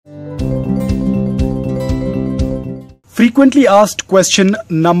Frequently asked question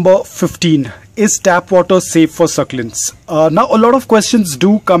number 15. Is tap water safe for succulents? Now a lot of questions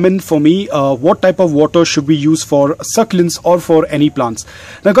do come in for me. What type of water should we use for succulents or for any plants?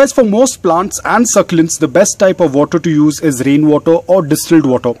 Now guys, for most plants and succulents, the best type of water to use is rainwater or distilled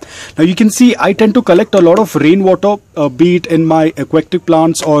water. Now you can see I tend to collect a lot of rainwater, be it in my aquatic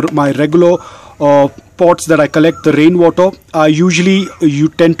plants or my regular pots that I collect the rainwater. Usually you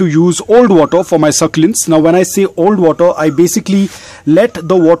tend to use old water for my succulents. Now when I say old water, I basically let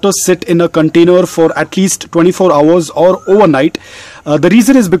the water sit in a container for at least 24 hours or overnight. The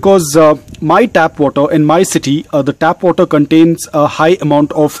reason is because my tap water in my city, the tap water contains a high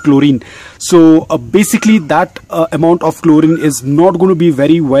amount of chlorine. So basically that amount of chlorine is not going to be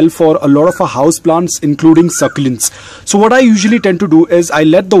very well for a lot of our house plants, including succulents. So what I usually tend to do is I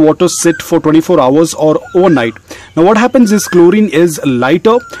let the water sit for 24 hours or overnight. Now what happens is chlorine is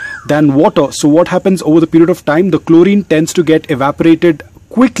lighter than water. So what happens over the period of time, the chlorine tends to get evaporated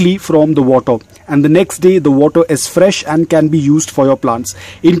quickly from the water, and the next day the water is fresh and can be used for your plants,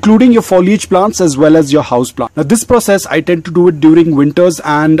 including your foliage plants as well as your house plant. Now this process I tend to do it during winters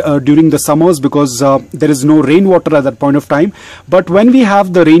and during the summers because there is no rainwater at that point of time. But when we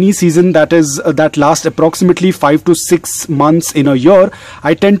have the rainy season, that lasts approximately 5 to 6 months in a year,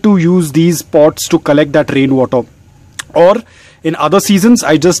 I tend to use these pots to collect that rainwater. Or in other seasons,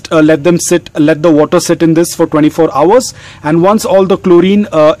 I just let the water sit in this for 24 hours. And once all the chlorine,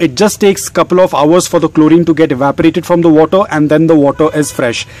 it just takes a couple of hours for the chlorine to get evaporated from the water, and then the water is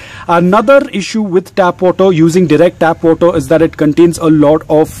fresh. Another issue with tap water, using direct tap water, is that it contains a lot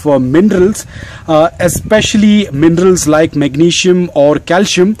of minerals, especially minerals like magnesium or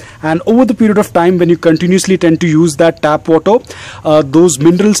calcium. And over the period of time, when you continuously tend to use that tap water, those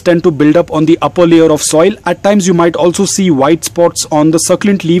minerals tend to build up on the upper layer of soil. At times, you might also see white spots on the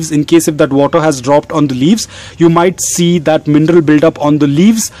succulent leaves. In case if that water has dropped on the leaves, you might see that mineral build up on the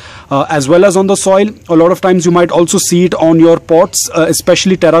leaves as well as on the soil. A lot of times you might also see it on your pots,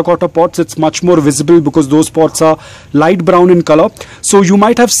 especially terracotta pots. It's much more visible because those pots are light brown in color. So you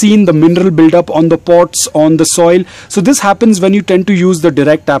might have seen the mineral build up on the pots, on the soil. So this happens when you tend to use the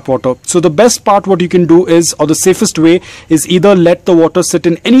direct tap water. So the best part what you can do is, or the safest way is, either let the water sit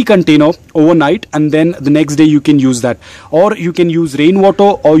in any container overnight and then the next day you can use that, or you can use rainwater,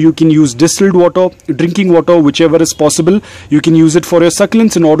 or you can use distilled water, drinking water, whichever is possible. You can use it for your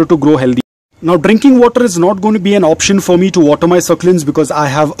succulents in order to grow healthy. Now drinking water is not going to be an option for me to water my succulents because I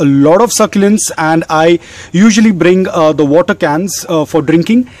have a lot of succulents and I usually bring the water cans for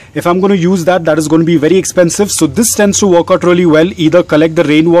drinking. If I'm going to use that, that is going to be very expensive. So this tends to work out really well. Either collect the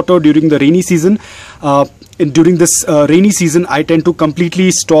rainwater during the rainy season. During this rainy season, I tend to completely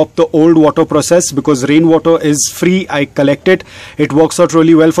stop the old water process because rainwater is free. I collect it. It works out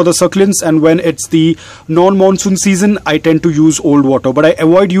really well for the succulents. And when it's the non-monsoon season, I tend to use old water. But I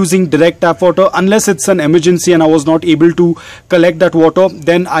avoid using direct tap water unless it's an emergency and I was not able to collect that water.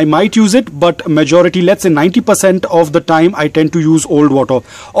 Then I might use it. But majority, let's say 90% of the time, I tend to use old water.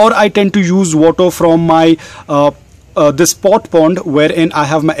 Or I tend to use water from my this pot pond wherein I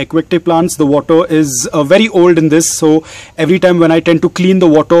have my aquatic plants. The water is very old in this, so every time when I tend to clean the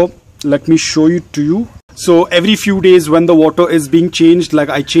water, let me show it to you. So every few days when the water is being changed, like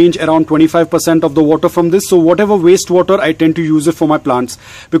I change around 25% of the water from this. So whatever wastewater, I tend to use it for my plants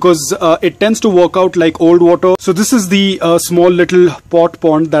because it tends to work out like old water. So this is the small little pot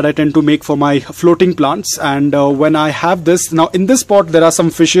pond that I tend to make for my floating plants. And when I have this, now in this pot, there are some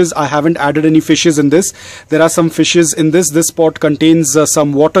fishes. I haven't added any fishes in this. There are some fishes in this. This pot contains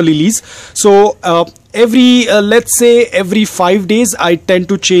some water lilies. So every let's say every 5 days I tend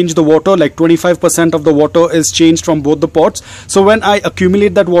to change the water. Like 25% of the water is changed from both the pots. So when I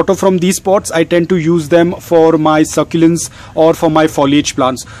accumulate that water from these pots, I tend to use them for my succulents or for my foliage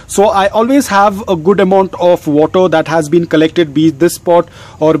plants. So I always have a good amount of water that has been collected, be it this pot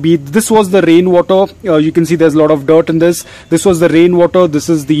or be it this was the rainwater. You can see there's a lot of dirt in this. This was the rainwater. This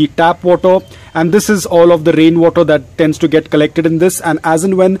is the tap water, and this is all of the rainwater that tends to get collected in this. And as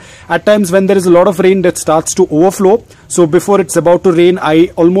and when, at times when there is a lot of rain, that starts to overflow. So before it's about to rain,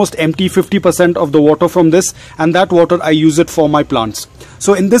 I almost empty 50% of the water from this, and that water I use it for my plants.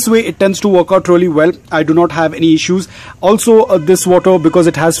 So in this way, it tends to work out really well. I do not have any issues. Also this water, because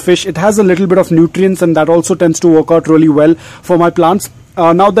it has fish, it has a little bit of nutrients, and that also tends to work out really well for my plants.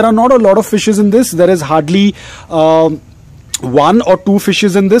 Now there are not a lot of fishes in this. There is hardly 1 or 2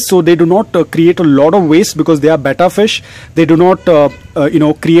 fishes in this, so they do not create a lot of waste because they are betta fish. They do not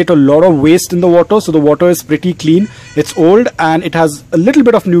create a lot of waste in the water, so the water is pretty clean. It's old and it has a little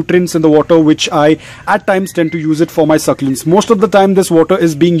bit of nutrients in the water, which I at times tend to use it for my succulents. Most of the time this water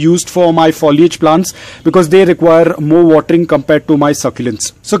is being used for my foliage plants because they require more watering compared to my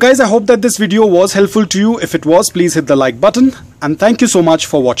succulents. So guys, I hope that this video was helpful to you. If it was, please hit the like button, and thank you so much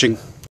for watching.